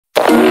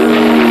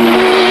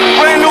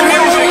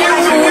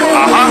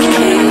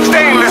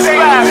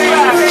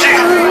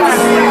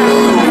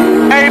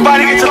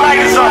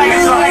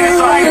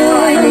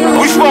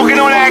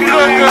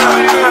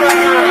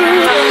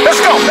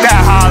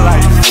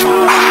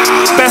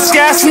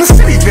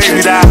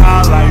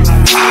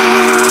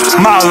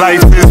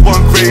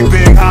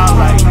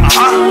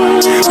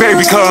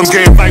come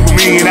get right with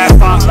me in that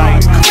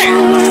spotlight.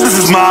 This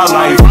is my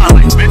life.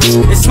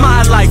 It's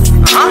my life.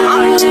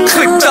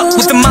 Clicked up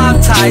with the mob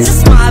ties.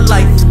 It's my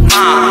life.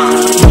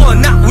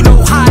 Going out with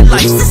no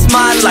highlights. It's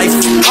my life.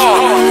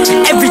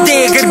 Every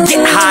day I gotta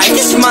get high.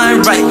 Get your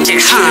mind right. Get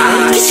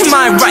high. Get your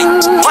mind right.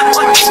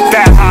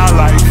 That high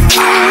life.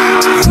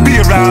 Be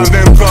around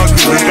them drug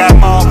dealers. That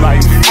mob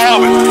life.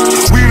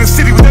 We in the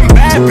city with them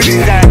bad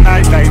bitches. That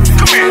nightlife.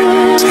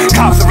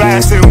 Cops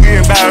harassing, we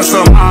embarrass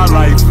them. Our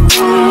life.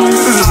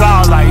 This is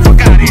our life.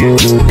 Fuck out of here.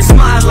 It's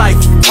my life.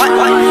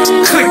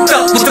 Clicked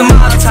up with the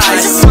mob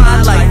ties. It's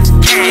my life.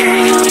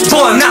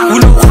 Going out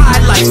with no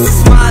highlights.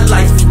 It's my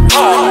life.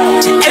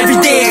 Every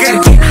day I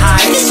gotta get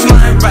high. Get your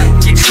mind right.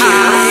 Get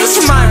high. Get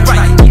your mind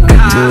right. Get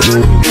high.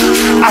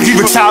 I keep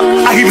a chop,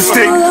 I keep a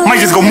stick. Might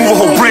just go move a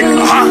whole brick.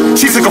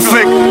 She took a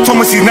flick. Told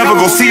me she never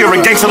gon' see her a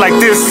gangster like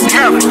this.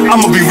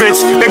 I'ma be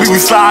rich. Baby, we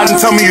slide and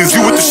tell me is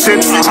you with the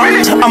shit.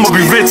 I'ma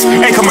be rich.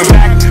 Ain't coming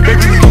back.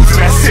 Baby, we losing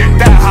that shit.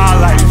 That high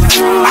life.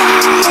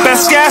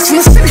 Best gas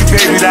in the city,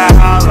 baby. That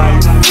high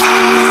life.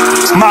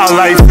 My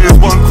life is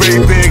one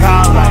great big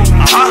highlight.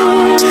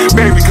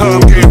 Baby, come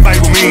get right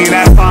with me in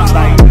that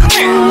spotlight.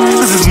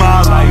 This is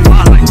my life.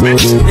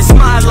 It's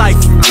my life.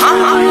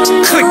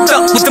 Clicked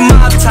up with the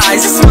mob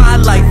ties. It's my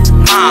life.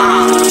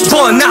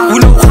 Going out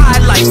with no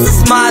highlights.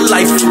 It's my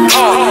life.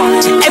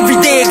 Every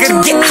day I gotta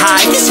get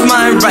high. Get your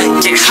mind right.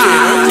 Get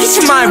high. Get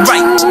your mind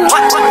right.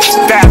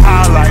 That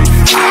high life.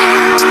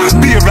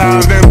 Be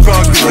around them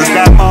drug dealers.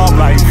 That mob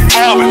life.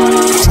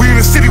 We in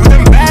the city with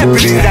them bad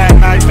bitches. That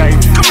nightlife.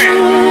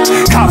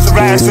 Cops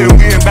harassing,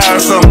 we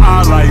embarrass them.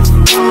 Our life.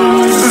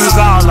 This is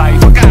our life.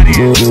 Fuck out of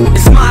here.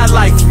 It's my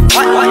life.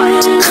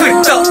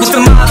 Clicked up with the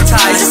mob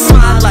ties. It's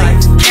my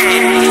life.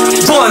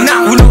 Going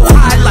out with no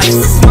highlights.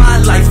 It's my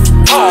life.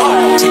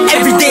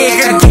 Every day I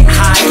gotta get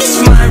high. Get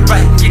your mind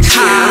right. Get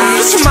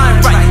high. Get your mind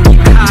right.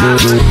 Get high.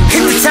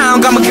 Hit the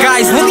town, got my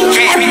guys with me.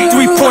 Every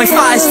 3.5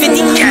 is 50.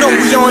 You know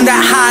we on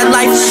that high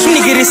life.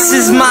 Nigga, this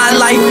is my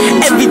life.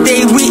 Every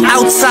day we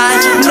outside.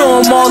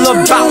 Know I'm all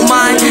about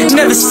mine.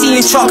 Never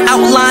seeing chalk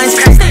outlines.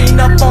 Staying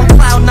up on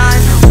cloud 9.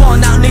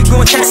 Falling out, nigga,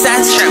 going check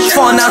stats.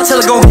 Falling out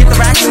till I go get the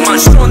racks.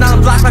 Strolling out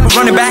the block like a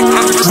running back.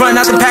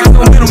 Running out the pack,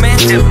 no middleman.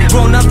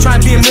 Growing up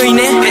trying to be a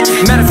millionaire.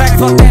 Matter of fact,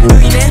 fuck that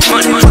millionaire.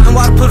 Talking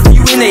water, put a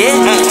few in the air.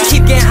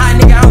 Keep getting high,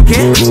 nigga, I don't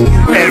care.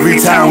 Every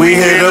time we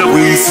hit up,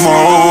 we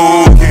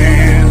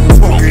smoking.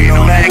 Smoking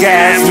on that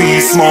gas, we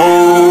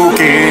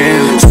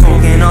smoking.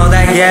 Smoking all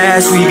that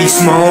gas, we be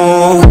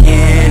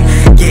smoking.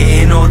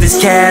 Getting all this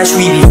cash,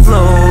 we be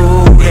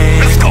floating.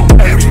 Let's go.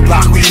 Every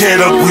block we hit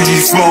up, we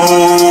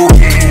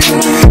smoking.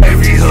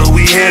 Every hood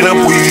we hit up,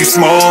 we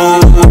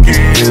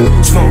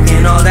smoking.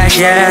 Smoking all that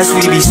gas,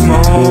 we be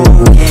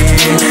smoking.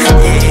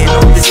 Getting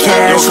all this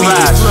cash, we be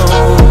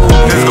floating.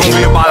 There's gonna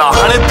be about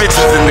 100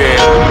 bitches in there,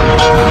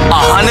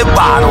 100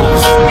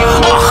 bottles,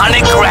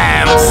 100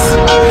 grams.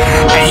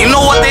 And you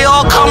know what they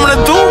all coming to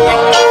do?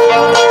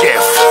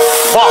 Get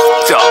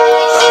fucked up.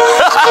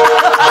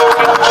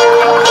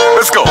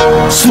 Let's go.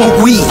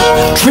 Smoke weed,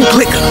 drink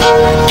liquor.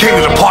 Came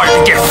to the party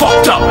to get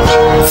fucked up.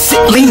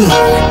 Sit lean,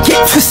 get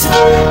twisted.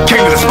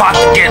 Came to the spot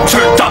to get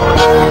turned up.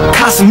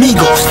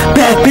 Casamigos,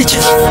 bad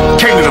bitches.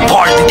 Came to the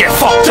party to get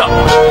fucked up.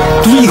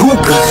 3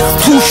 hookahs,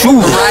 2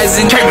 shooters.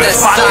 Came to the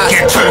spot to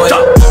get turned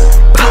up.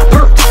 Pop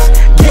perks,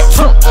 get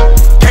drunk.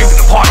 Came to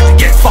the party to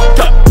get fucked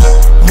up.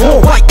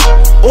 More white,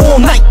 all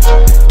night.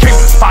 Came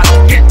to the spot to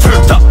get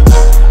turned up.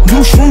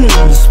 New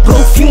shrooms,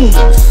 blow fumes.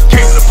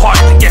 Came to the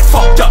party to get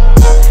fucked up.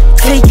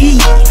 K.E.,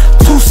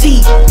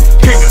 Tuci.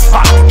 Came to the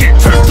spot to get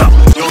turned up.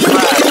 Yo, there's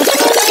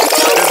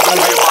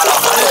gonna be about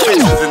 100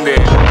 bitches in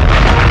there.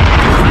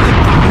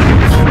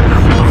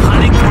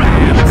 100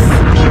 grams.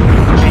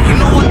 And you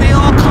know what they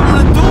all coming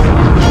to do?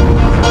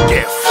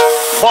 Get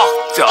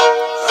fucked up.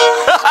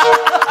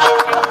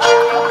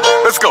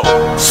 Let's go.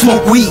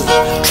 Smoke weed,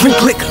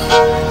 drink liquor.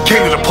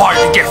 Came to the party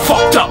to get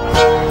fucked up.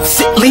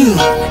 Sit lean,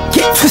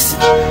 get twisted.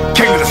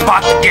 Came to the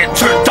spot to get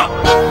turned up.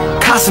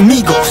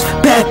 Casamigos,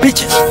 bad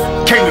bitches.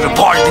 Came to the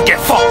party to get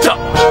fucked up.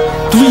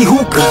 3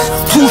 hookahs,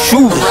 2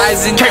 shooters.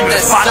 Came to the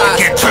spot to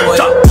get turned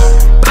up.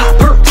 Pop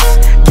perks,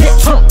 get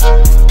drunk.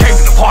 Came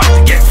to the party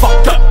to get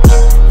fucked up.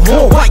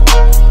 More white,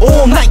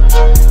 all night.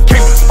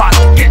 Came to the spot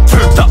to get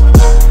turned up.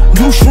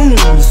 New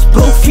shrooms,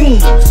 blow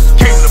fumes.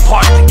 Came to the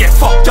party to get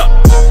fucked up.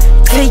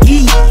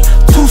 K.E.,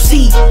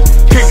 Tuci.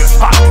 Came to the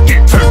spot to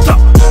get turned up.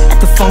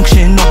 At the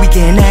function, know we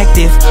getting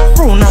active.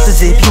 Rolling out the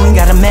zip, you ain't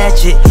gotta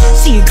match it.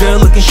 See a girl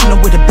looking, she know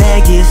where the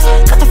bag is.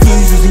 Got the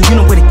fuses and you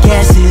know where the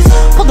gas is.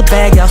 Pull the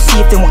bag out, see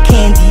if they want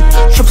candy.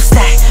 Triple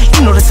stack,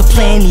 you know that's a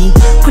planny.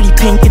 Pretty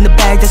pink in the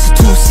bag, that's a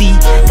 2C.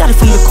 Got it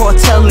from the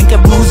cartel and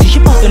got bluesy. She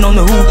puffin' on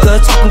the hookah,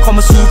 talking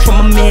Kama Sutra.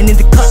 My man in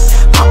the cut,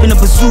 popping a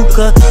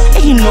bazooka.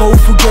 And you know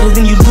if you get her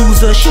then you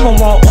lose her. She won't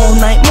want all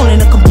night, more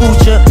than a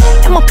kombucha.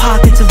 In my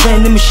pocket's a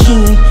vending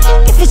machine.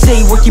 If it's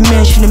a work, you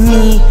mention to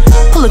me.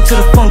 Pull up to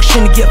the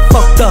function to get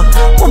fucked up.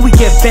 When we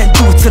get bent,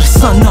 do it to the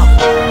sun up.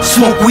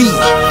 Smoke weed,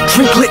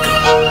 drink liquor.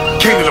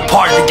 Came to the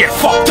party to get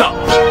fucked up.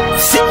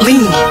 Sit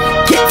lean,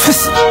 get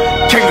twisted.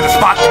 Came to the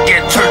spot to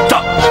get turned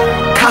up.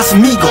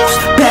 Casamigos,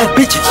 bad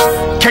bitches.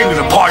 Came to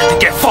the party to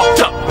get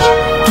fucked up.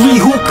 3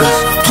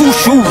 hookahs, 2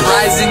 shoes.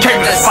 Came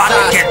to the spot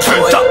to get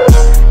turned up.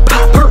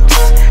 Pop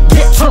perks,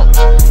 get drunk.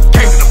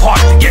 Came to the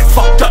party to get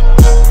fucked up.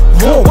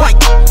 All white,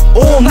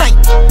 all night.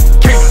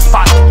 Came to the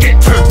spot to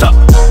get turned up.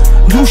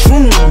 New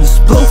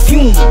shrooms, blow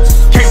fumes.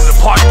 Came to the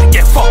party to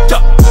get fucked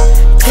up.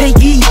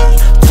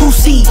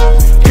 Tuci.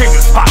 Came to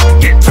the spot to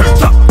get turned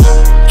up.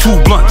 2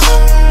 blunts,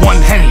 1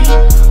 Henny,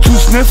 2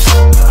 sniffs.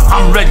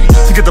 I'm ready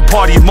to get the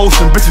party in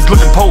motion. Bitches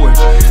looking potent.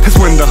 It's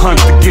when the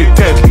hunt to get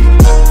deadly.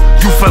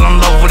 You fell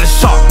in love with a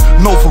shark,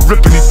 known for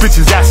ripping these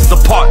bitches' asses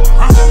apart.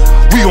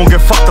 We gon'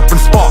 get fucked up and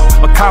spark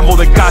a combo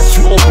that got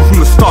you open from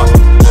the start.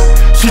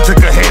 She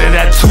took a hit of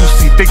that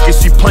Tuci, thinking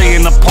she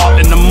playing a part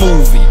in the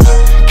movie.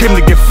 Came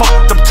to get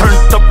fucked up,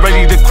 turned up,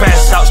 ready to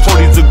crash out.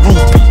 Shorty's a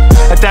groupie.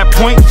 At that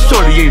point,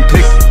 shorty ain't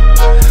picky.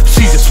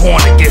 She just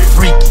wanna get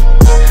freaky.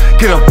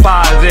 Get up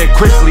out of there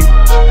quickly.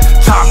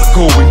 Time to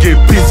go and get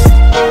busy.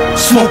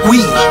 Smoke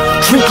weed,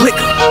 drink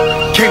liquor.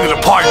 Came to the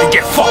party to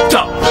get fucked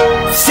up.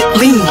 Sit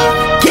lean,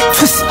 get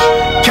twisted.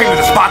 Came to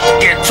the spot to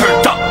get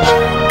turned up.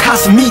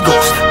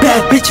 Casamigos,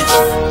 bad bitches.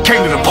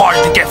 Came to the party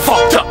to get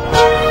fucked up.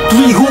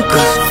 3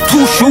 hookahs,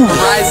 2 shoes.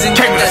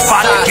 Came to the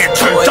spot to get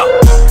turned up.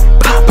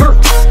 Pop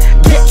perks,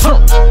 get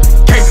drunk.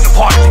 Came to the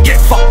party to get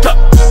fucked up.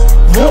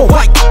 All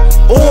white,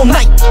 all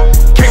night.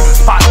 Came to the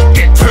spot to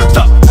get turned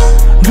up.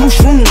 New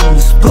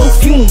shrooms, blow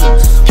fumes.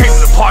 Came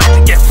to the party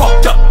to get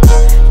fucked up.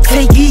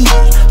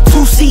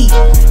 Tuci.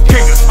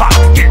 Came to the spot to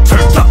get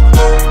turned up.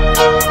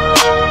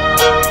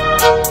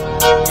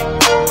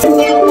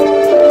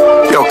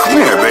 Yo, come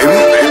here, baby.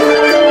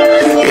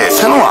 Yeah,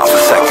 turn around for a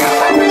second.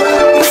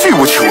 Let's see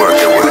what you're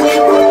working with.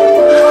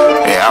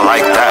 Yeah, I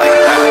like that.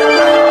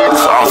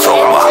 That's what I'm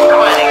talking about.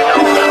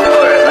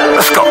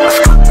 Let's go, let's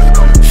go.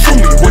 Show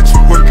me what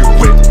you're working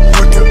with.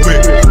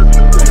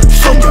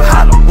 Show me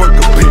how to work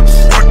a bitch.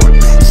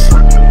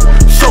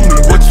 Show me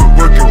what you're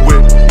working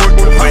with.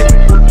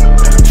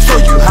 Show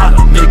you how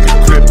to make a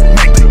grip.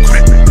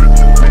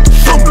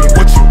 Show me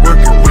what you're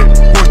working with.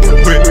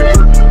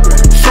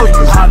 Show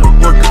you how to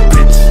work a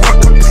bitch.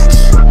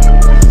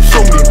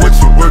 Show me what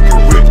you're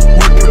working with.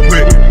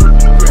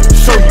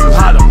 Show you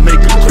how to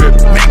make a grip.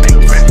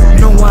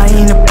 No, I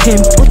ain't a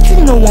pimp, but you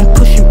know I'm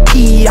pushing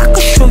P. I can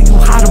show you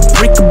how to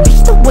break a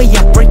beat the way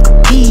I break a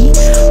P.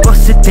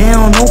 Bust it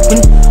down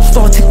open,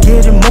 start to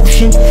get in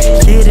motion.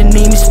 Yeah, the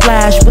name is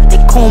Flash, but they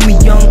call me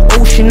Young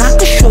Ocean. I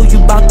can show you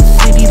about the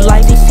city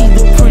lights. They see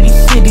the pretty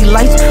city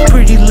lights.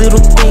 Pretty little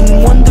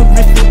thing, wonder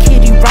if the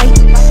kitty right.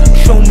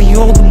 Show me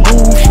all the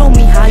moves, show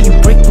me how you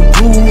break the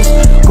rules.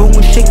 Go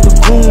and shake the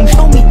room,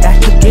 show me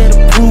that you get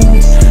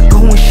approved. Go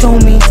and show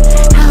me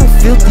how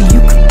filthy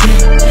you could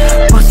get.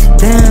 Bust it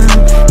down,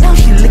 now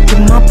she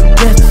licking my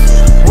baguettes.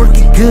 Work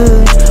it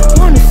good,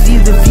 wanna see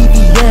the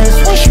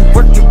VVS. When she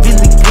work it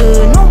really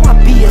good, know I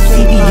be a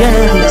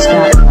CDS.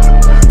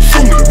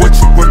 Show me what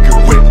you're working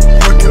with.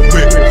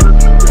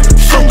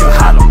 Show you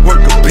how to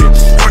work a bitch.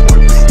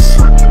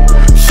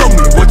 Show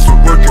me what you're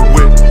working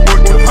with.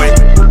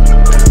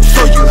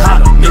 Show you how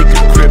to make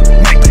a grip.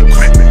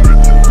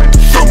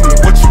 Show me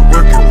what you're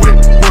working with.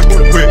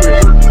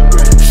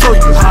 Show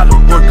you how to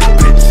work a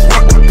bitch.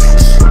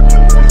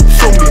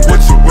 Show me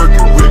what you're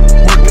working with.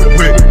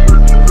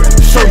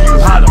 Show you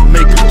how to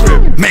make a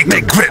grip. Make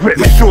grip.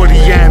 Shorty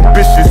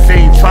ambitious,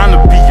 ain't trying to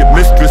be your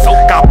mistress.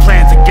 Got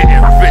plans of getting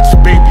rich,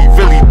 baby,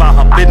 really about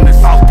her business.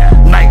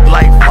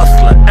 Nightlife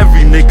hustler,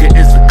 every nigga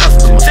is a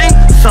customer.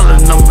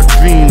 Selling them a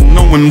dream,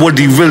 knowing what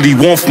he really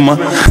want from her.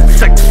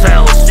 Sex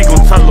sells, she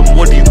gon' tell him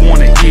what he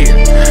wanna hear.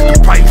 The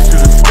price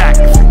is a stack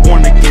if you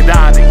wanna get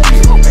out of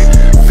here.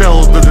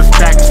 Fell to the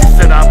stack, she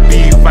said I'll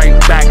be right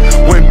back.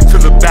 Went to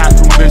the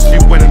bathroom, then she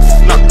went and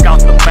snuck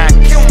out the back.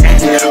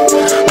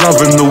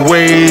 Loving the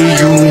way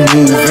you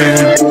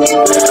moving,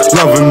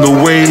 loving the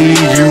way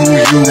you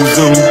use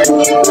them.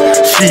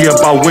 She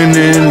about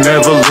winning,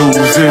 never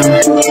losing.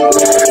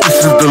 This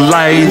is the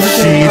life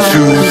she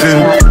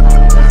choosing.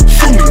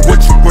 Show me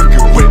what you're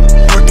working with.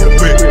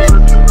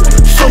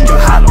 Show you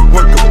how to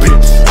work a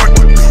bitch.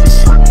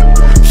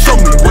 Show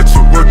me what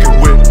you're working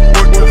with.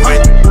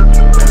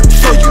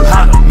 Show you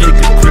how to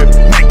make a grip.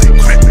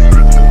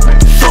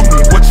 Show me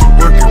what you're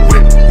working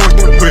with.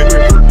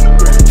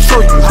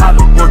 Show you how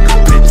to work a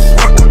bitch.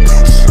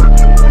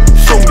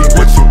 Show me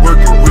what you're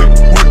working with.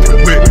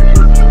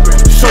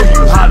 Show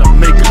you how to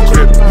make a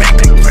grip.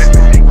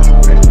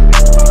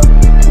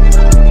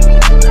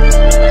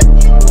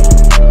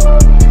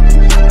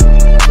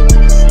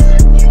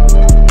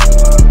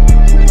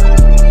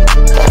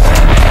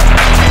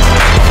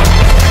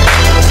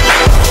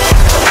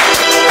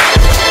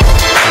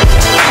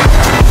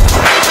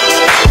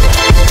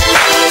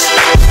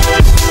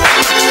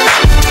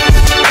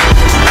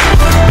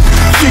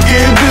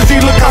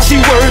 She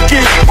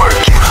working,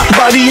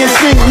 body and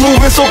sync,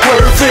 moving so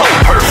perfect.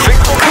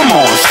 Come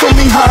on, show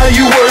me how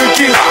you work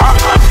it.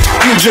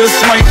 You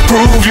just might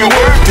prove you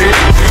worth it.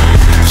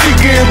 She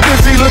getting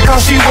busy, look how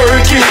she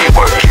working.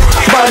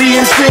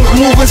 Body and sync,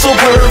 moving so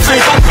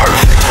perfect.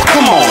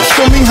 Come on,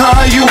 show me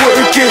how you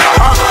work it.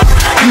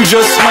 You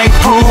just might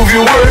prove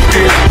you're worth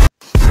it.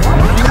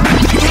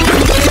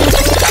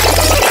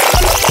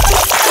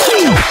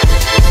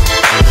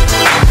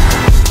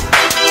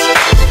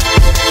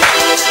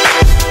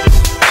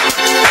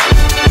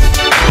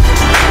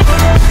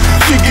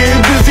 She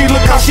getting busy,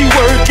 look how she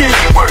work it.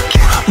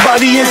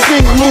 Body in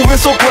sync, moving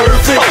so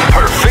perfect.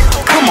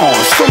 Come on,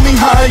 show me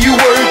how you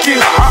work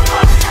it.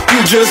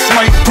 You just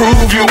might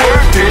prove you're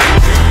worth it.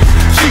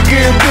 She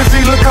getting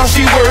busy, look how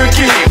she work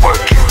it.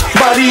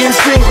 Body in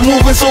sync,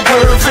 moving so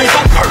perfect.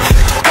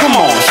 Come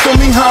on, show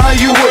me how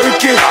you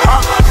work it.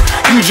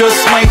 You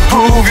just might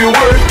prove you're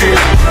worth it.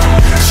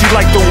 She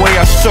like the way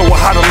I show her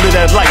how to live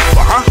that life.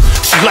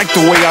 She like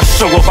the way I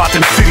show about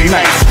them city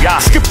nights. Yeah, I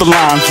skip the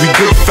lines, we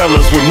good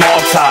fellas with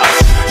mob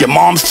ties. Your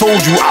mom's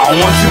told you I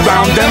don't want you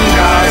around them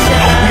guys.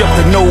 We up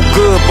to no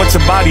good, but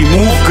your body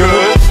move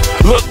good.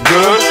 Look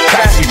good,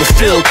 classy, but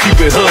still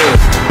keep it hood.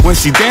 When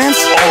she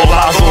dance, all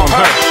eyes on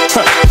her.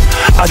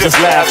 I just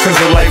laugh cause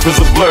her life is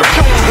a blur.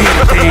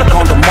 Anything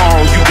on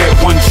tomorrow, you get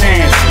one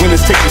chance.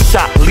 Winners take a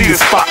shot, lead a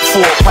spot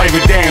for a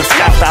private dance.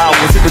 After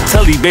hours hit the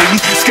telly, baby,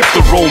 skip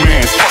the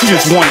romance. She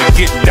just wanna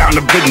get down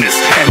to business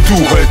and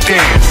do her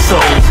dance. So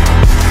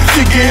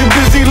she getting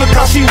busy, look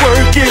how she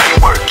work it.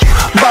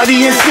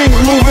 Body in sync,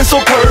 moving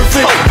so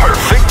perfect.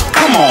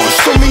 Come on,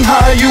 show me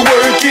how you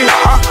work it.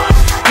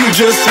 You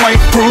just might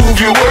prove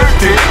you're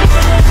worth it.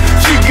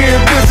 She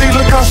getting busy,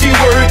 look how she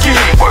work it.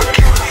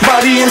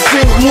 Body in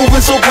sync,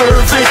 moving so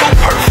perfect.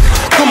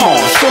 Come on,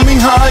 show me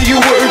how you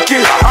work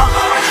it.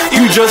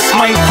 You just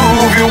might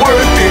prove you're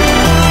worth it.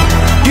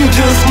 You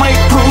just might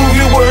prove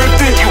you're worth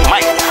it.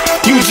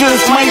 You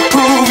just might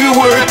prove you're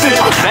worth it.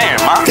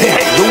 Damn,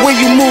 the way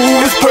you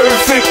move is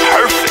perfect.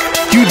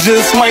 You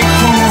just might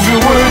prove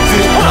you're worth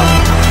it.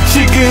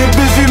 She get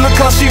busy, look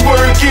how she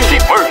work it.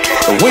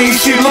 The way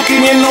she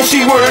looking, you know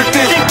she worth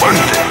it.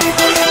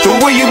 The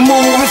way you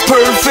move is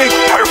perfect.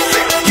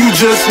 You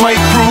just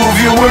might prove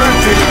you're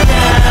worth it.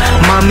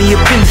 Mommy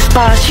up in the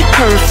spot, she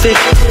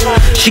perfect.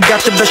 She got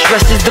the best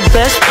dresses, the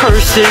best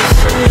purses.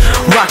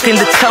 Rocking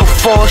the tough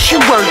fall, she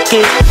work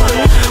it.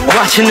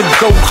 Watching her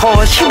go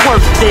hard, she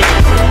worth it.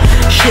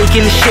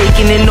 Shaking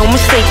it, no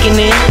mistaking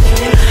it.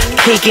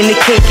 Caking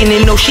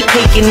it, no she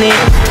caking it.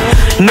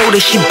 Know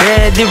that she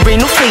bad, there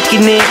ain't no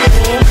faking it.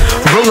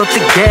 Roll up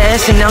the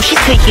gas and now she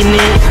taking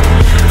it.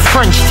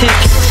 French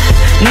tips,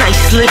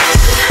 nice lips,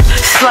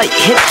 slight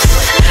hips,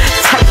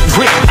 tight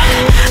grip.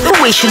 The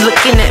way she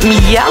looking at me,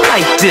 yeah, I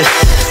like this.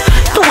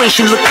 The way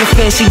she looking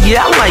fancy,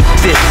 yeah, I like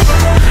this.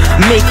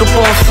 Makeup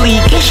on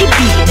fleek and she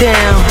beat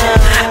down.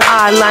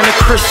 Eyeliner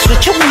crisp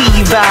with your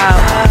weave out.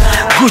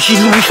 Gucci,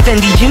 Louis,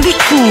 Fendi, Jimmy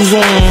Choo's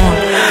on.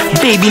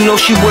 Baby know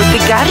she worth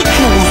it, got it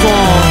jewels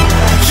on.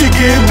 She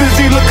get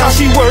busy, look how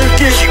she work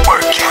it.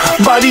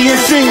 Body in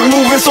sync,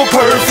 moving so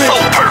perfect.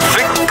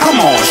 Come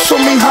on, show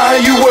me how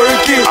you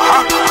work it.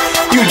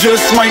 You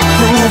just might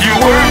prove you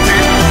worth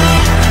it.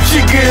 She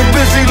get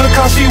busy, look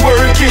how she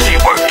work it.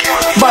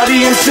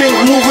 Body in sync,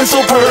 moving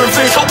so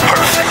perfect.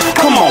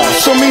 Come on,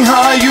 show me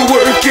how you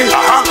work it.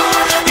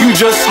 You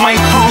just might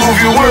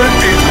prove you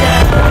worth it.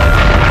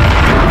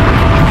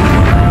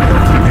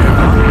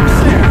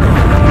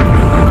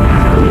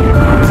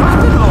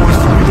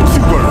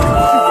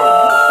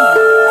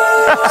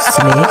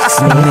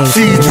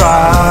 She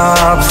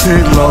drops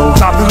it low,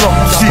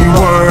 she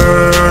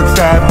works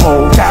that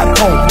pole.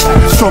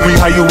 Show me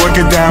how you work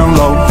it down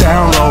low.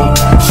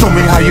 Show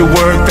me how you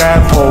work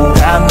that pole.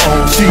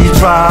 She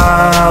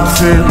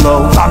drops it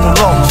low,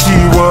 she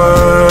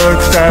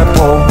works that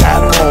pole.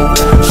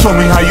 Show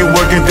me how you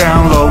work it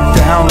down low.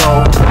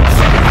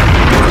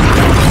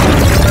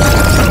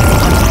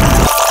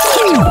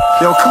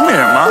 Yo, come here,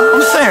 man.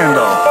 I'm saying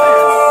though,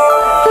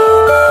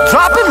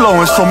 drop it low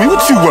and show me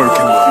what you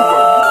working with.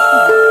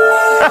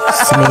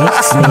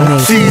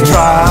 She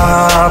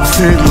drops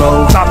it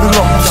low,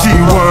 she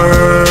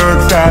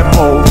works that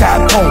pole.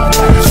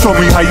 Show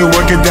me how you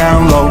work it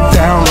down low.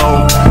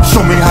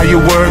 Show me how you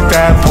work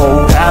that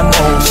pole.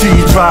 She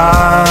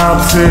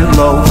drops it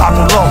low,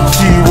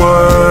 she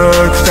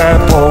works that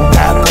pole.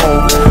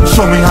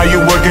 Show me how you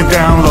work it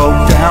down low.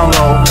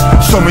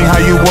 Show me how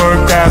you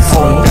work that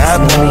pole.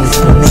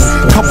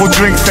 Couple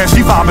drinks and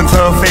she vibing to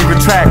her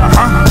favorite track.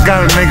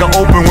 Got a nigga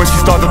open when she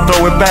start to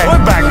throw it back.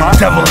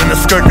 Devil in the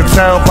skirt can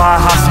tell by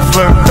how she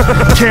flirt.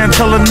 Can't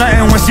tell her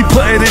nothing when she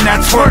put it in that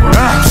twerk.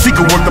 She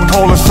can work the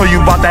pole and show you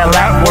about that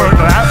lap work.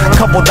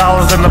 Couple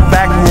dollars in the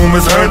back room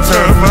is her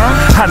turf.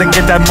 How to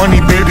get that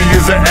money, baby,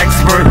 is an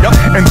expert.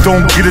 And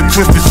don't get it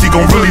twisted, she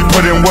gon' really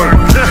put in work.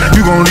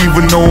 You gon' leave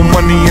with no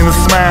money and a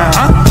smile.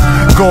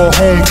 Go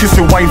home, kiss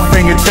your wife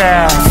and your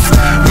child,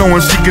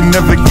 knowing she can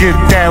never get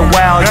that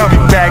wild. You'll be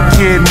back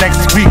here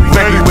next week,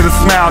 ready with a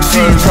smile. She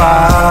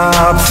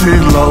drops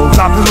it low,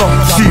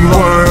 she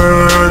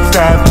works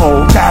that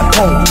pole.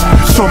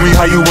 Show me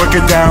how you work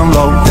it down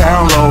low.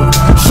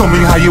 Show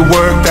me how you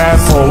work that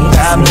pole.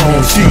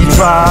 She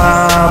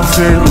drops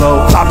it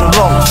low,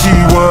 she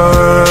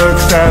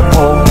works that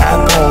pole.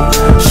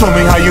 Show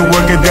me how you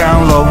work it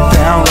down low.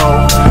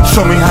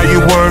 Show me how you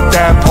work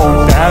that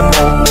pole.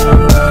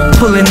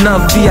 Pulling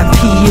up VIP,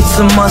 it's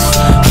a must.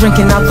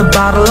 Drinking out the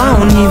bottle, I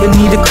don't even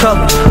need a cup.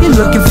 You're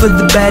looking for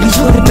the baddies,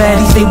 well the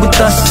baddies, they with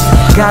us.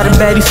 Got a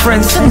baddie friend,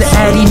 send the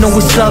addy, know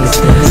what's up.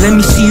 Let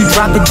me see you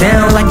drop it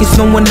down like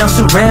it's no one else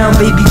around.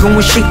 Baby, go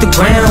and shake the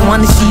ground,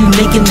 wanna see you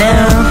naked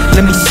now.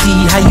 Let me see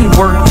how you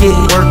work it,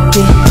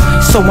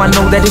 so I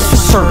know that it's for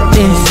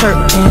certain.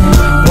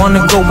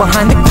 Wanna go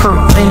behind the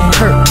curtain.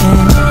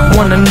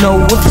 Wanna know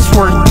if it's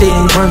worth it.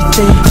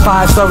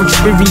 5-star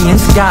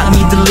experience, got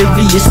me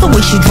delirious. The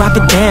way she drop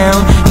it down,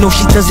 know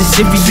she does it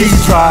serious. She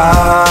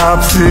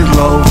drops it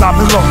low,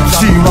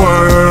 she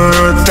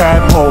works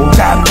that pole.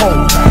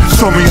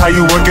 Show me how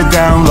you work it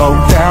down low.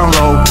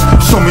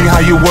 Show me how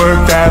you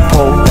work that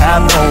pole.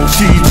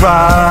 She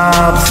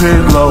drops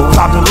it low,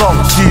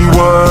 she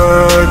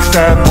works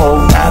that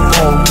pole.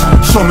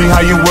 Show me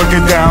how you work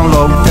it down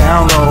low.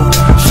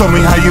 Show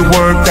me how you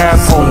work that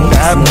pole.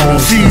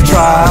 She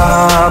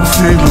drops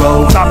it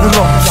low,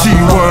 she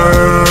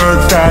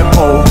works that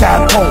pole.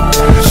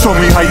 Show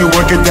me how you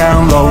work it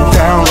down low.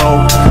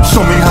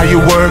 Show me how you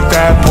work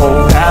that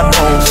pole.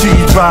 She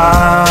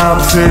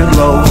drops it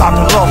low,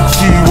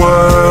 she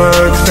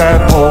works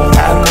that pole.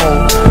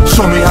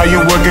 Show me how you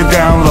work it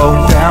down low.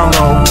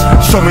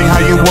 Show me how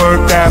you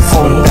work that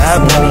pole.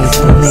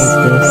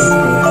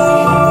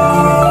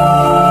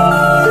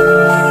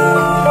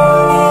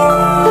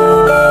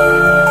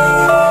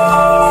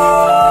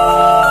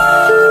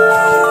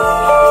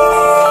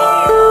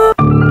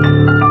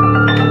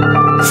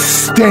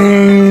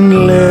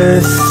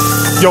 Stainless.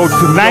 Yo,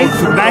 tonight,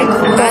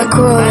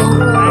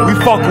 we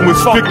fucking with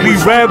strictly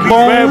red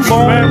bones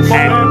and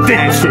thick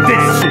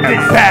chicks and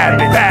bad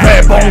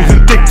red bones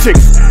and thick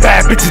chicks,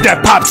 bad bitches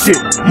that pop shit,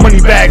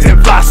 money bags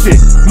and fly shit,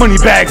 money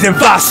bags and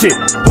fly shit.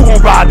 Who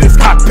gon' ride this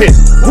cockpit?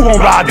 Who gon'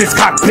 ride this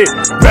cockpit?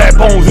 Red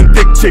bones and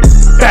thick chicks,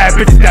 bad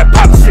bitches that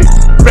pop shit.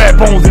 Red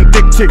bones and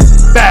thick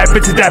chicks, bad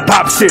bitches that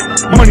pop shit,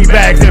 money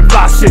bags and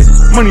fly shit,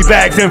 money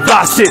bags and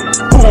fly shit.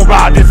 Who gon'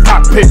 ride this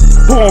cockpit?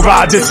 Who gon'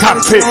 ride this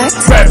cockpit?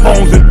 Red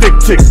bones and thick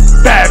chicks,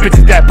 bad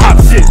bitches that pop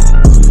shit.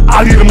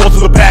 I lead them all to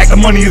the bag, the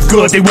money is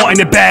good, they wantin'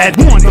 it bad.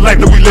 The life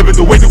that we live it,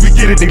 the way that we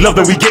get it, they love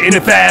that we gettin'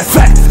 it fast.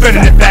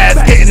 Spending it fast,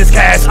 getting this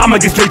cash, I'ma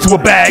get straight to a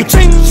bag.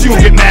 She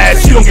don't get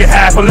mad, she don't get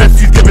half unless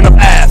she's giving up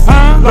ass.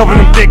 Loving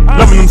them thick,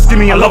 loving them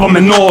skinny, I love them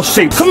in all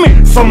shapes. Come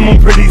here, some of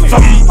them pretty,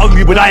 some of them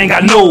ugly, but I ain't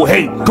got no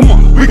hate. Come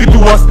on, we can do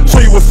us, show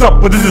you what's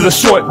up, but this is a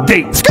short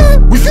date.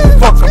 We see the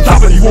fucks, I'm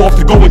dropping you off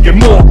to go and get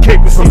more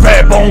cake with some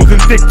red bones and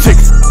thick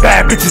chicks,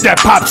 bad bitches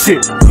that pop shit,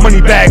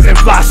 money bags and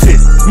fly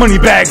shit, money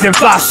bags and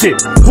fly shit.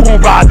 Who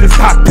gon' ride this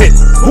cockpit?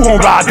 Who gon'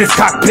 ride this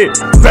cockpit?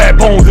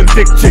 Red bones and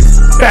thick chicks,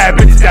 bad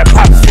bitches that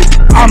pop shit.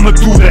 I'ma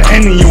do the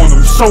Henny on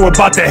them, show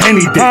about the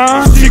Henny dick.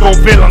 She gon'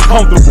 feel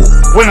uncomfortable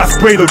when I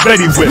spray the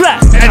ready whip.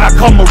 And I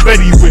come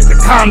already with the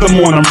condom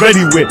on, I'm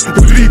ready with the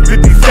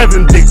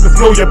 357 dick to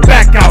blow your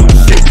back out and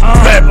shit.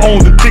 Red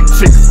bones and thick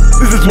chicks,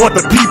 this is what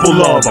the people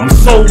love. I'm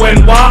so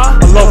NY,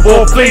 I love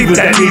all flavors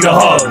that need a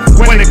hug.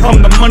 When it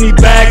come to money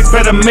bags,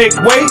 better make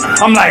way.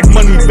 I'm like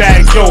money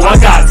bags, yo, I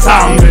got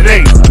time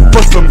today.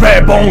 Put some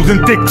red bones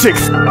and thick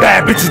chicks,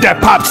 bad bitches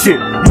that pop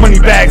shit, money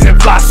bags and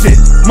fly shit,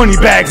 money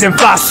bags and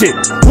fly shit.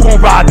 Who gon'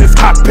 ride this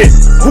cockpit?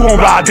 Who gon'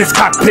 ride this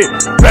cockpit?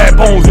 Red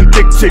bones and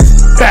thick chicks,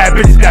 bad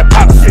bitches that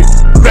pop shit.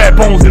 Red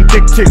bones and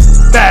thick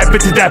chicks, bad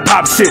bitches that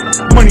pop shit,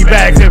 money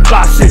bags and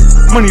fly shit,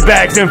 money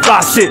bags and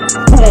fly shit.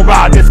 Who gon'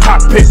 ride this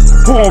cockpit?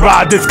 Who gon'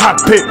 ride this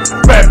cockpit?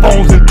 Red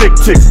bones and thick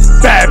chicks,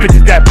 bad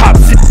bitches that pop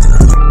shit.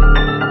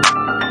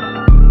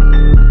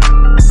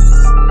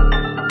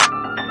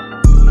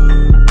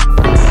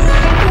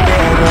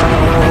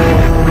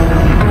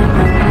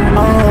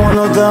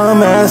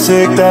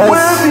 Domestic,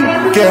 that's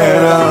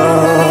ghetto.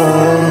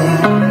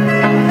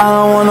 I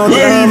don't want no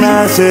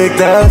domestic,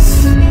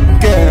 that's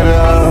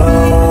ghetto.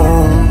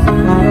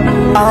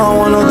 I don't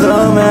want no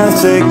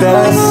domestic,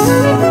 that's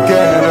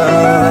ghetto.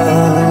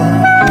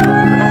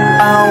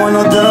 I don't want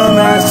no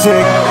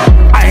domestic.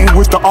 I ain't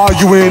with the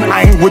arguing,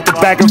 I ain't with the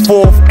back and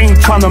forth. Ain't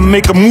tryna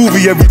make a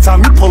movie every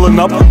time you pullin'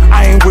 up.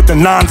 I ain't with the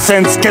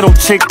nonsense, ghetto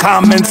chick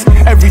comments.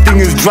 Everything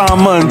is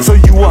drama until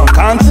you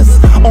unconscious.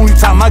 Only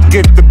time I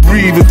get to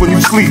breathe is when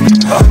you sleep.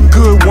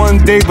 Good one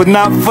day, but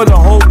not for the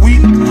whole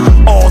week.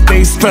 All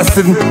day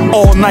stressing,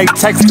 all night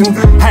texting.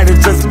 Had to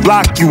just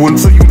block you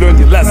until you learn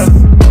your lesson.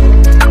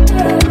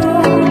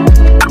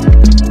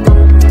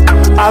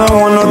 I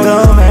don't want no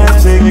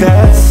domestic,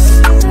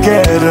 that's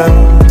ghetto.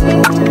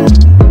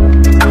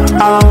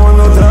 I don't want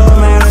no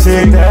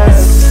domestic,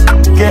 that's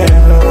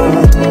ghetto.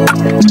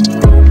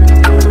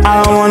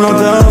 I don't want no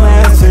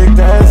domestic,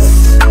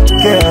 that's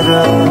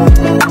ghetto.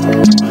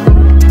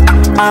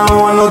 I don't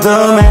want no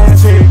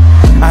domestic.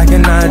 I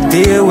cannot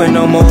deal with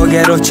no more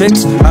ghetto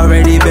chicks.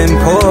 Already been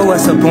poor,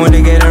 what's the point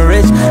of getting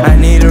rich? I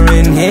need her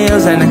in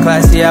heels and a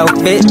classy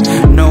outfit.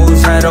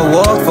 Knows how to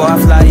walk before I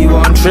fly you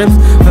on trips.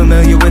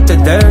 Familiar with the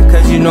dirt,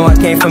 cause you know I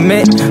can't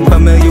commit.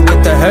 Familiar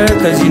with the hurt,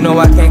 cause you know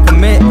I can't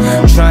commit.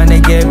 Trying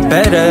to get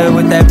better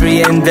with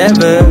every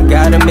endeavor.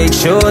 Gotta make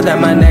sure that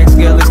my next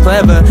girl is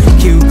clever.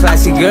 Cute,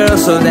 classy sexy girl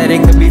so that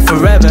it could be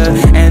forever,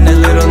 and a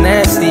little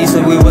nasty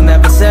so we will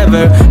never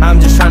sever. I'm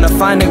just trying to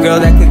find a girl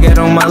that could get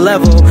on my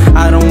level.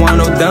 I don't want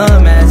no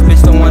dumb ass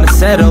bitch, don't wanna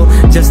settle.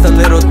 Just a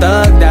little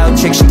thugged out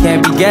chick, she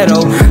can't be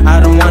ghetto. I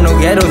don't want no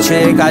ghetto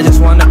chick, I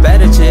just want a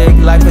better chick.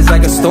 Life is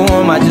like a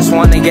storm, I just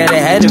wanna get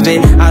ahead of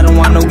it. I don't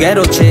want no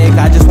ghetto chick,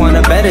 I just want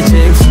a better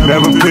chick. She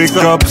never pick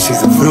up,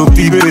 she's a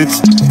filthy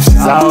bitch.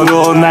 She's out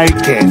all night,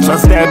 can't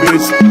trust that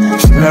bitch.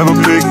 She never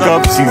pick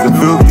up, she's a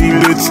filthy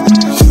bitch.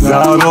 She's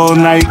out all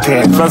night,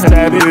 can't trust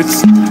that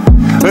bitch.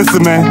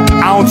 Listen man,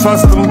 I don't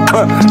trust them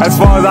as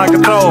far as I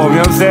can throw them, you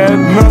know what I'm saying?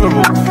 None of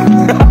them.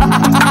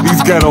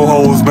 These ghetto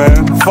hoes,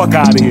 man, fuck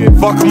out of here,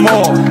 fuck them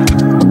all.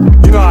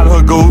 You know how the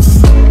hood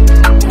goes.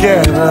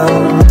 Ghetto.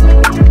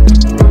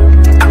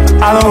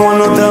 I don't want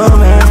no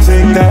dumb ass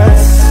chick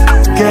that's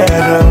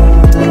ghetto.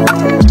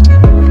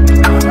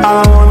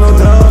 I don't want no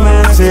dumb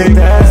ass chick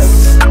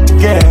that's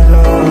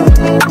ghetto.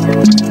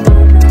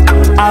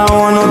 I don't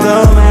want no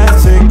dumb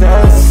ass chick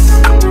that's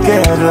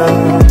ghetto.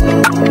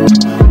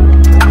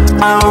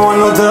 I don't want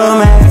no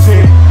dumb ass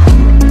chick.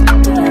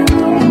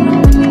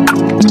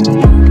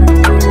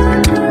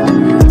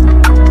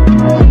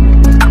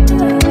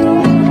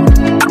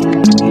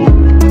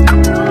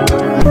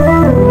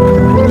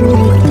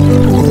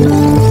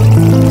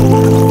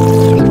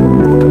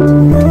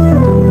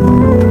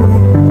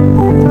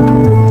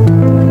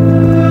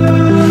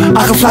 I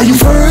can fly you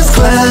first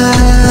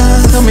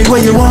class. Tell me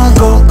where you wanna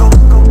go.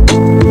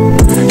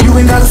 You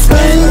ain't gotta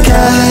spend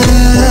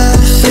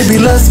cash. Baby,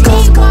 let's go.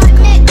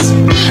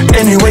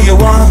 Anywhere you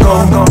wanna go,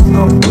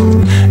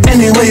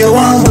 anywhere you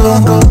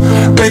wanna go,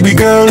 baby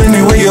girl,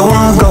 anywhere you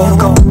wanna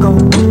go,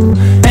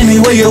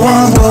 anywhere you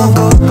wanna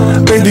go,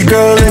 baby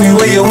girl,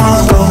 anywhere you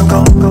wanna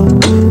go,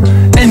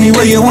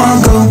 anywhere you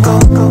wanna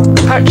go,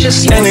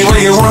 Purchase anywhere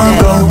you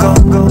wanna go,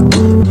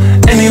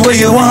 anywhere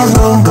you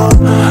wanna go,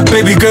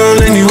 baby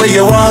girl, anywhere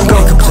you wanna go.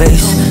 Pick a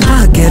place,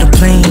 I'll get a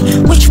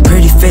plane with your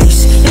pretty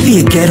face. If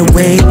you get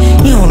away,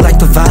 you don't like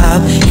the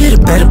vibe, hit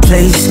a better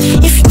place.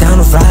 If you're down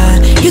to ride,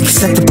 you can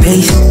set the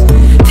pace.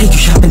 Take you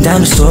shopping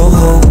down to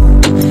Soho,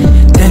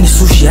 then the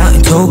sushi out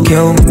in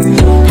Tokyo.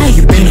 Have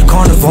you been to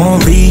Carnival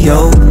in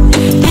Rio?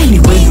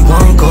 Anywhere you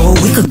wanna go,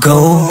 we could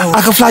go.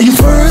 I can fly you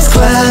first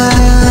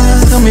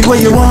class. Tell me where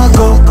you wanna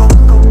go.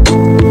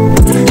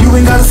 You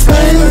ain't gotta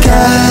spend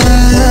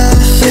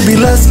cash. Baby,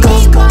 let's go.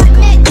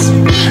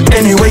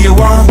 Anywhere you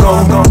wanna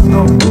go,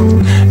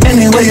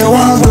 anywhere you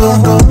wanna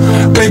go,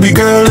 baby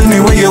girl,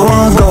 anywhere you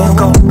wanna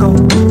go,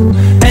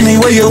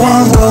 anywhere you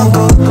wanna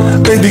go,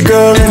 baby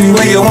girl,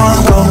 anywhere you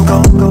wanna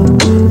go,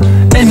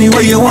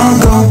 anywhere you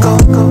wanna go,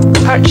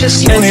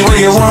 Purchase anywhere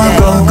you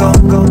wanna go,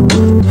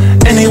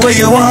 anywhere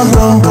you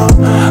wanna go,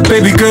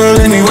 baby girl,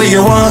 anywhere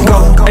you wanna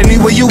go,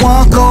 anywhere you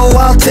wanna go,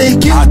 I'll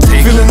take you.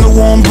 Feeling the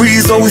warm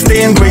breeze, always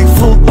staying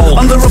grateful.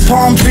 Under a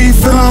palm tree,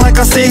 feeling like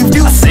I saved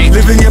you.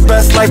 Living your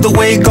best life the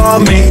way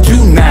God made you.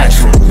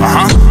 Natural,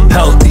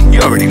 healthy, you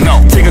already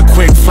know. Take a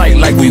quick flight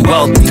like we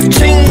wealthy.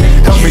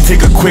 Help me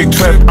take a quick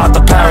trip out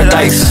the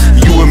paradise.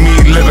 You and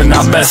me living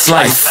our best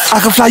life. I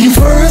can fly you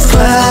first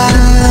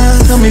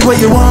class. Tell me where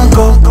you wanna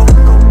go.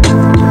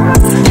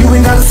 You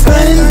ain't gotta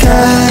spend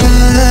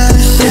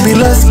cash. Baby,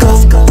 let's go.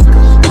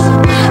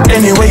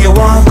 Anywhere you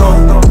wanna go,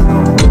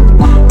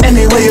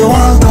 anywhere you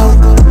wanna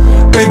go,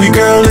 baby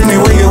girl,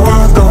 anywhere you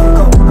wanna go,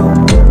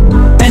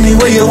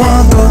 anywhere you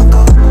wanna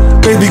go,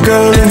 baby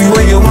girl,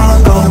 anywhere you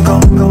wanna go,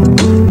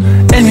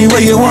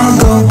 anywhere you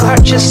wanna go.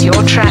 Purchase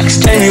your tracks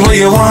today. Anywhere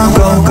you wanna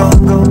go,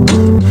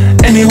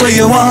 anywhere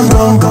you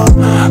wanna go,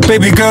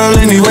 baby girl,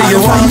 anywhere you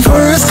wanna go.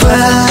 First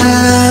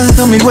class,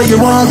 tell me where you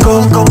wanna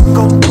go.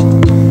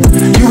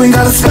 You ain't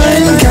gotta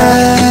spend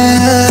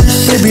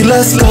cash, baby,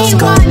 let's go.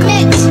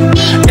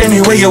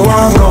 Anywhere you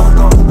wanna go,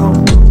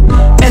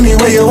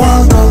 anywhere you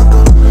wanna go,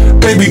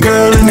 baby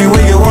girl,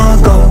 anywhere you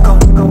wanna go,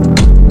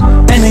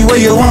 anywhere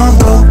you wanna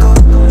go,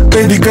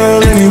 baby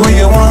girl, anywhere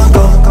you wanna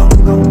go,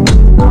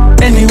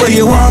 anywhere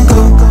you wanna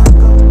go,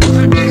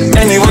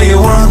 anywhere you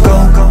wanna go,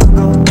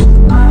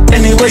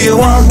 anywhere you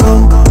wanna go,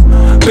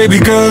 baby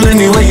girl,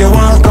 anywhere you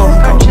wanna go.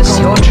 Purchase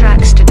your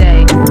tracks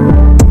today.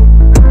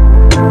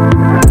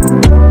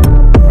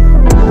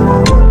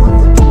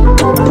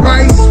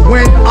 Price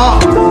went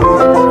up.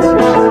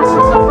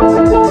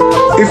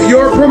 If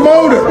you're a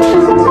promoter,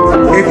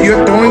 if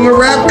you're throwing a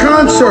rap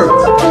concert,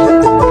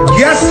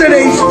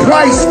 yesterday's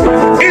price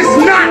is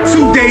not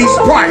today's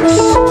price.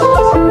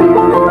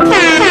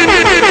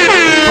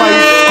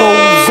 Price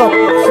goes up.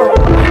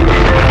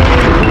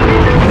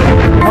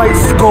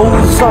 Price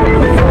goes up.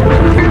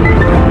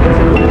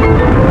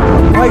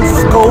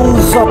 Price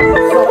goes up.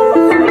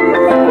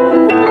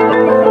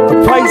 The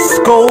price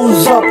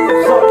goes up.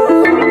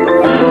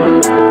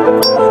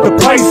 The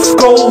price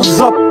goes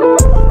up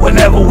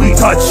whenever we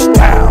touch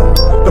down.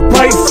 The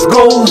price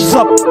goes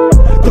up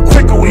the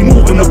quicker we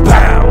move in the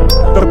pound.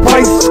 The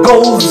price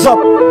goes up,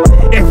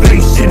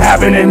 inflation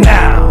happening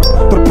now.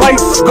 The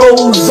price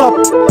goes up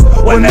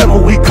whenever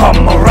we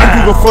come around.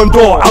 In through the front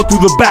door, out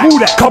through the back.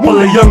 Couple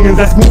of youngins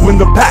that's moving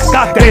the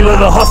pack. They love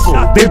the hustle,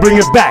 they bring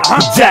it back.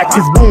 The jack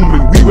is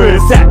booming, we where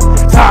it's at.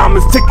 Time is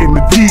is ticking,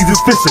 the D's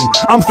is fishing.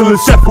 I'm still a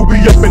chef who be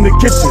up in the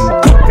kitchen.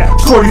 Cook that.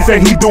 Shorty say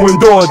he doing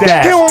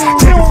DoorDash.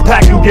 Take his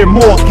pack and get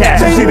more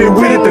cash. See they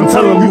with it, then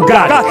tell them you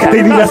got it.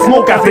 They need that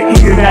smoke after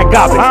eating that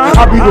garbage.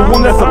 I'll be the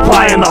one that's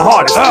supplying the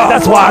hardest.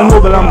 That's why I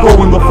know that I'm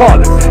going the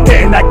farthest.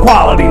 Getting that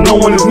quality, no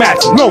one is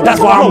matching.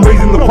 That's why I'm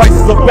raising the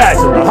prices of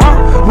Bachelor.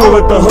 Roll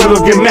at the hood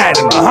or get mad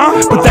at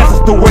me. But that's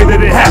just the way that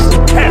it has to.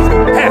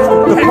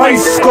 The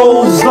price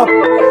goes up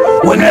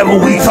whenever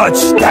we touch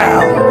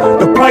down.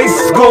 The price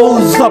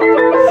goes up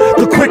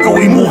the quicker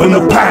we move in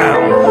the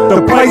pound.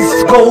 The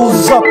price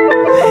goes up,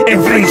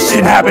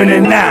 inflation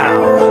happening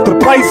now. The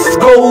price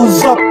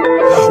goes up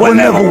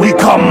whenever we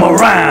come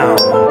around.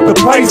 The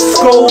price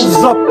goes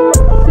up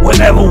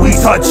whenever we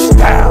touch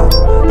down.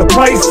 The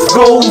price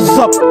goes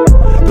up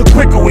the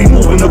quicker we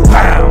move in the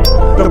pound.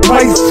 The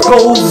price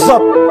goes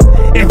up,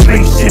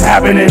 inflation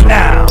happening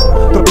now.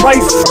 The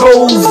price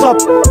goes up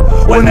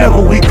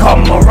whenever we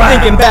come around.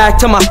 Thinking back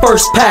to my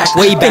first pack,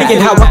 way back, thinking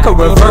how I could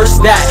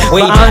reverse that.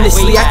 But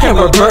honestly, I can't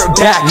revert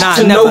back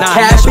to no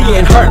cash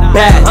being hurt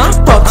bad.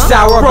 Fuck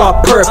sour,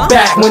 brought perk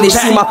back. When they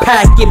see my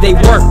pack, give they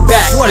work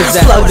back. What is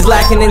that? Slugs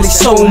lacking and they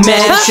so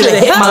mad. Should've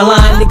hit my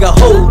line, nigga,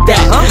 hold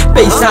that.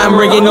 FaceTime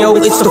ringing, yo,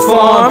 it's the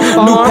farm.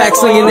 New pack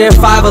slinging their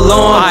 5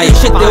 alarm.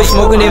 Shit they was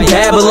smoking in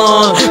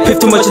Babylon. Piff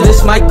too much of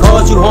this might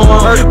cause you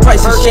harm.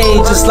 Prices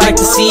change just like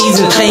the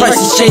season.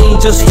 Prices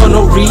change just for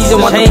no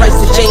reason. Want the price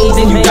to change,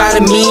 then you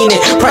gotta mean it.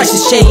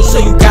 Prices change, so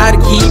you gotta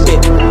keep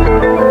it.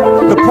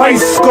 The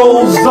price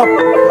goes up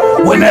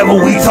whenever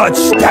we touch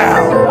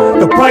down.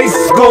 The price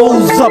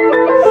goes up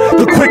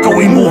the quicker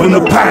we move in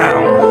the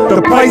pound.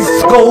 The price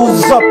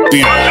goes up.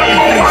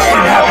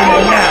 Inflation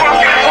happening now.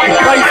 The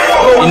price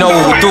goes up. You know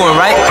what we're doing,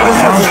 right?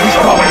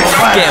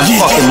 Getting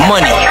fucking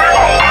money.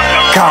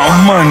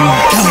 Counting money.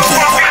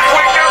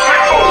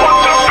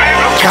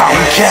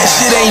 Counting cash.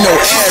 Shit ain't no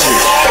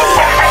average.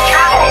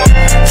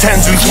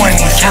 10s and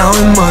 20s,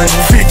 counting money.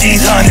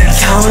 50s,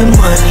 100s, counting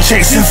money.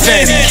 Chasing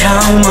Fetty,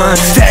 counting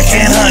money.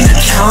 Stacking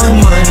 100s,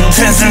 counting money.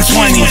 10s and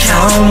 20s,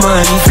 counting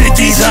money.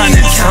 50s,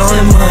 100s,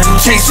 counting money.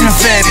 Chasing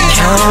Fetty,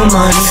 counting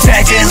money.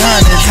 Stacking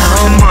 100s,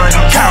 counting money.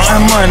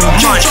 Counting money,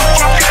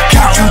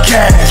 counting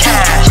cash,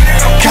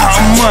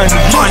 counting money,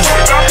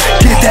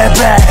 get that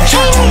bag.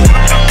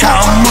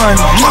 Counting money,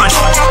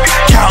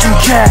 counting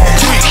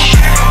cash,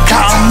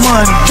 counting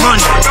money,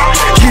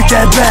 get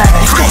that bag.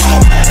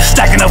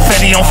 Stacking up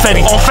Fetty on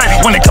Fetty.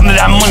 When it come to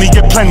that money,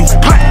 get plenty.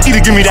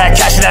 Either give me that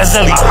cash or that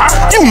zelly.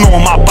 You know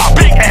I'm about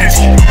big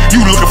energy.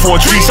 You looking for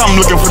a treat, I'm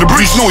looking for the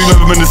breach. No, you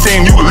never been the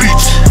same, you a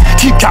leech.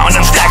 Keep counting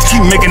them stacks,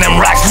 keep making them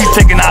racks. We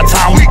taking our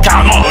time, we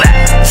counting all that.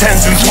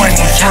 10s and 20s,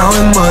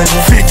 counting money.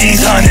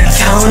 50s, 100s,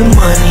 counting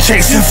money.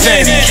 Chasing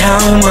Fetty,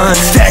 counting money.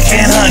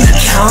 Stacking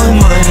 100s,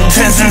 counting money.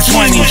 10s and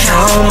 20s,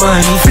 counting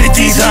money.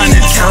 50s,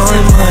 100s,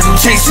 counting money.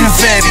 Chasing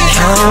Fetty,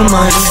 counting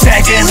money.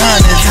 Stacking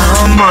 100s,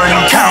 counting money.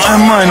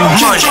 Counting money,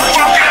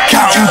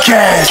 counting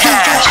cash,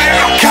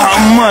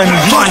 counting money,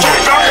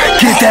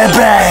 get that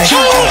bag.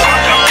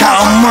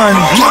 Counting money,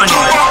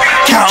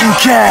 counting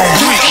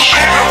cash,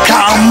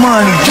 counting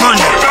money,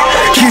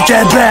 get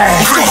that bag.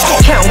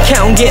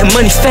 Counting, getting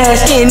money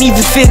fast, can't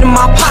even fit in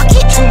my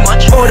pocket. Too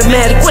much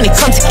automatic when it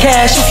comes to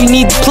cash. If you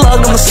need the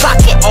plug, I'ma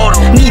sock it.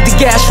 Need the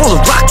gas, roll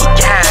a rocket.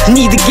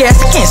 Need the gas,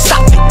 I can't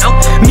stop it.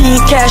 Me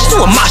and cash,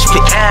 do a mosh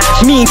pit.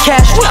 Me and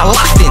cash, we are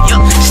locked in.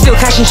 Still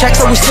cashing checks,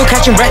 but we still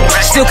catching rent.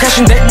 Still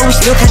cashing debt, but we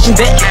still catching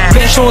debt.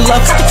 Bank showing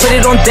love, put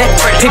it on deck.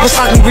 Paper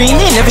stocking green,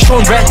 they never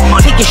showing red.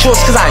 Taking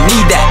shorts cause I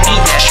need that.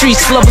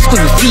 Streets love us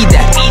cause we feed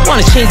that.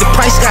 Wanna change the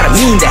price, gotta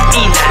mean that.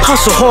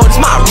 Hustle hard,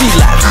 it's my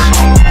relapse.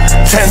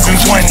 10s and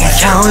 20s,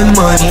 counting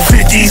money.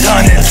 50s,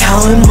 100s,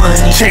 counting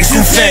money.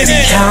 Chasing Fetty,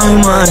 counting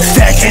money.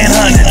 Stacking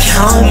 100s,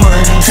 counting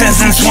money.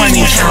 10s and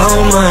 20s,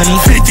 counting money.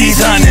 50s,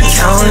 100s,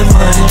 counting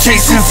money.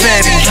 Chasing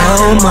Fetty,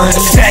 counting money.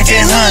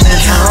 Stacking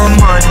 100s, counting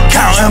money.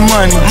 Counting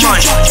money,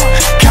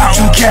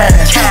 counting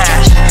cash,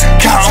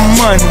 counting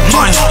money,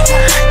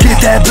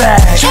 get that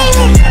bag.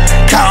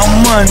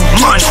 Counting money,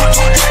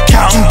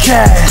 counting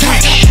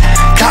cash,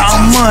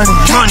 counting money,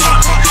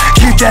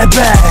 get that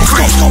bag.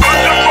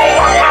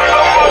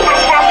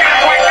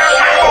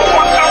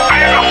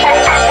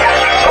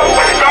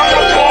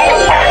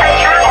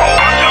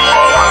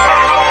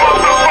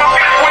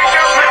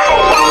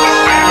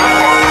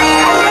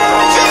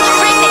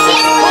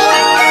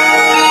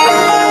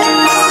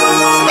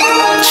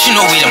 You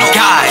know we them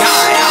guys.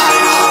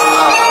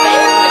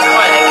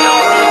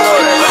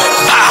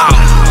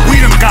 We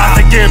them guys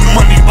that get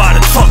money by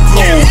the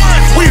truckload.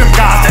 We them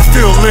guys that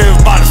still live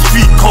by the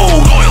street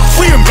code.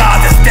 We them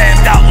guys that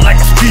stand out like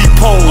a street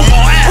pole.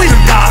 We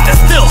them guys that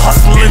still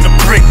hustle in the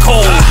brick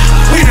hole.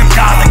 We them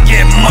guys that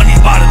get money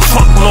by the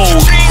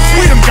truckload.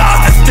 We them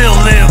guys that still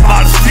live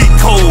by the street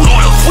code.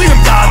 We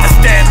them guys that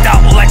stand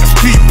out like a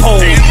street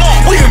pole.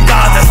 We them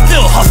guys that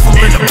still hustle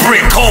in the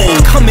brick hole.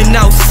 Coming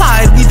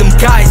outside, we them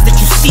guys that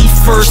you see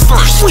first.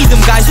 We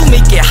them guys who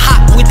make it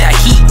hot with that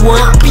heat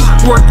work. Beat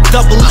work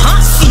double,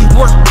 see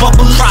work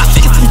bubble.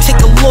 Profit if you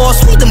take a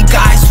loss, we them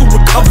guys who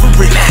recover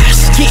it.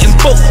 Getting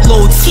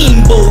boatload,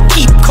 team boat,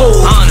 keep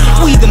cold.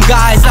 We them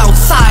guys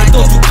outside,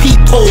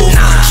 pole.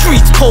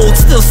 Streets cold,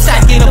 still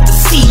stacking up the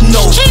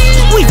C-note.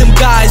 We them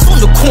guys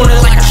on the corner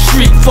like a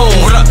street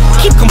phone.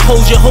 Keep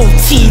composure, whole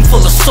team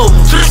full of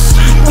soldiers.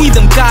 We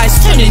them guys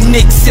turning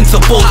nicks into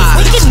boulders.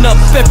 Waking up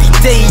every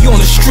day on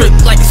the strip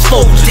like it's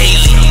full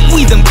daily.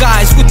 We them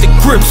guys with the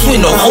grips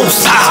with no whole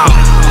style.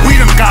 We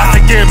them guys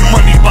that get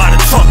money by the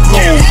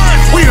truckload.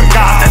 We them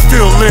guys that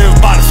still live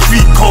by the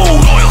street code.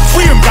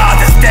 We them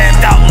guys that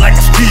stand out like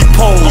a street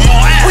pole.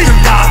 We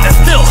them guys that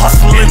still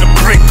hustle in the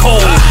brick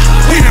hole.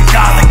 We them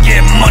guys that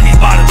get money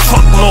by the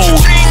truckload.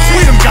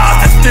 We them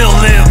guys that still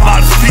live by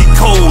the street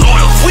code.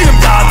 We them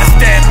guys that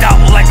stand out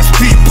like a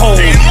street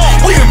pole.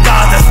 We them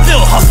guys that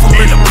still hustle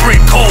in the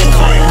brick hole.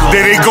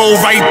 There they go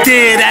right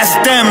there, that's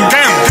them.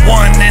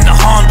 One in the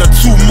Honda,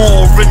 two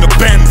more in the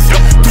Benz,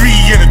 three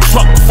in the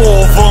truck,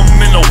 four of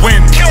them in the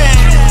wind.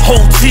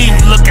 Whole team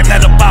looking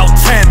at about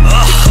 10.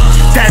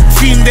 That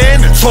team, they're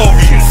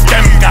notorious,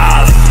 them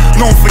guys.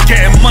 Known for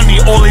getting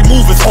money, all they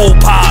move is whole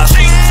pies.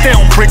 They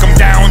don't break them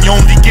down, you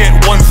only get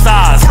one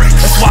size.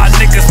 That's why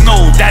niggas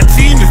know that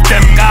team is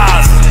them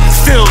guys.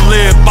 Still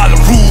live by the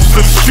rules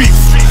of the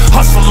streets.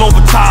 Hustle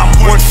overtime,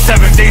 work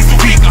 7 days a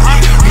week.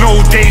 No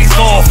days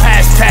off,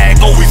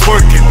 hashtag always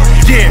working.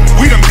 Yeah,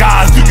 we them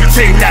guys, you can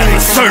take that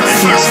and search.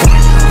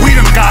 We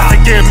them guys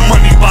that get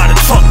money by the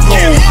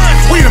truckload.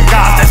 We them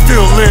guys that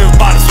still live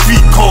by the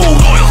street code.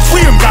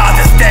 We them guys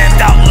that stand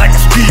out like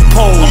a street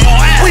pole.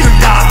 We them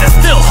guys that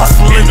still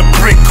hustle in the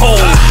brick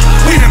hole.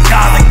 We them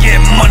guys that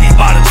get money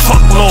by the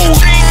truckload.